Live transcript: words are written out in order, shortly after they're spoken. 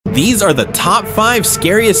These are the top 5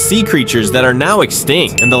 scariest sea creatures that are now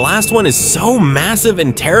extinct, and the last one is so massive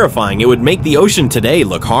and terrifying it would make the ocean today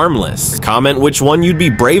look harmless. Comment which one you'd be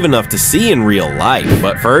brave enough to see in real life.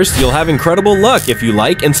 But first, you'll have incredible luck if you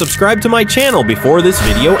like and subscribe to my channel before this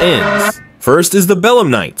video ends. First is the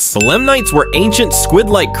belemnites. Belemnites were ancient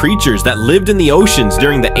squid-like creatures that lived in the oceans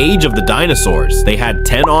during the age of the dinosaurs. They had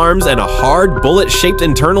 10 arms and a hard, bullet-shaped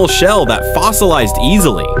internal shell that fossilized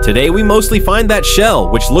easily. Today, we mostly find that shell,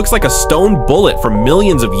 which looks like a stone bullet from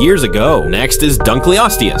millions of years ago. Next is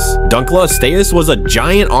Dunkleosteus. Dunkleosteus was a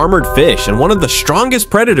giant armored fish and one of the strongest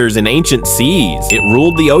predators in ancient seas. It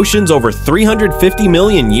ruled the oceans over 350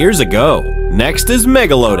 million years ago. Next is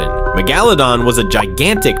Megalodon. Megalodon was a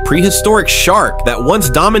gigantic prehistoric shark that once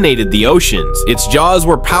dominated the oceans. Its jaws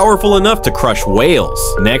were powerful enough to crush whales.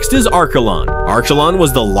 Next is Archelon. Archelon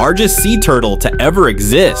was the largest sea turtle to ever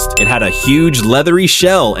exist. It had a huge leathery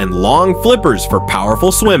shell and long flippers for powerful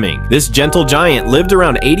swimming. This gentle giant lived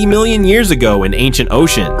around 80 million years ago in ancient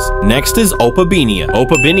oceans. Next is Opabinia.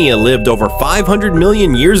 Opabinia lived over 500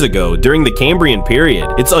 million years ago during the Cambrian period.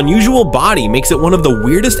 Its unusual body makes it one of the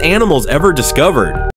weirdest animals ever discovered.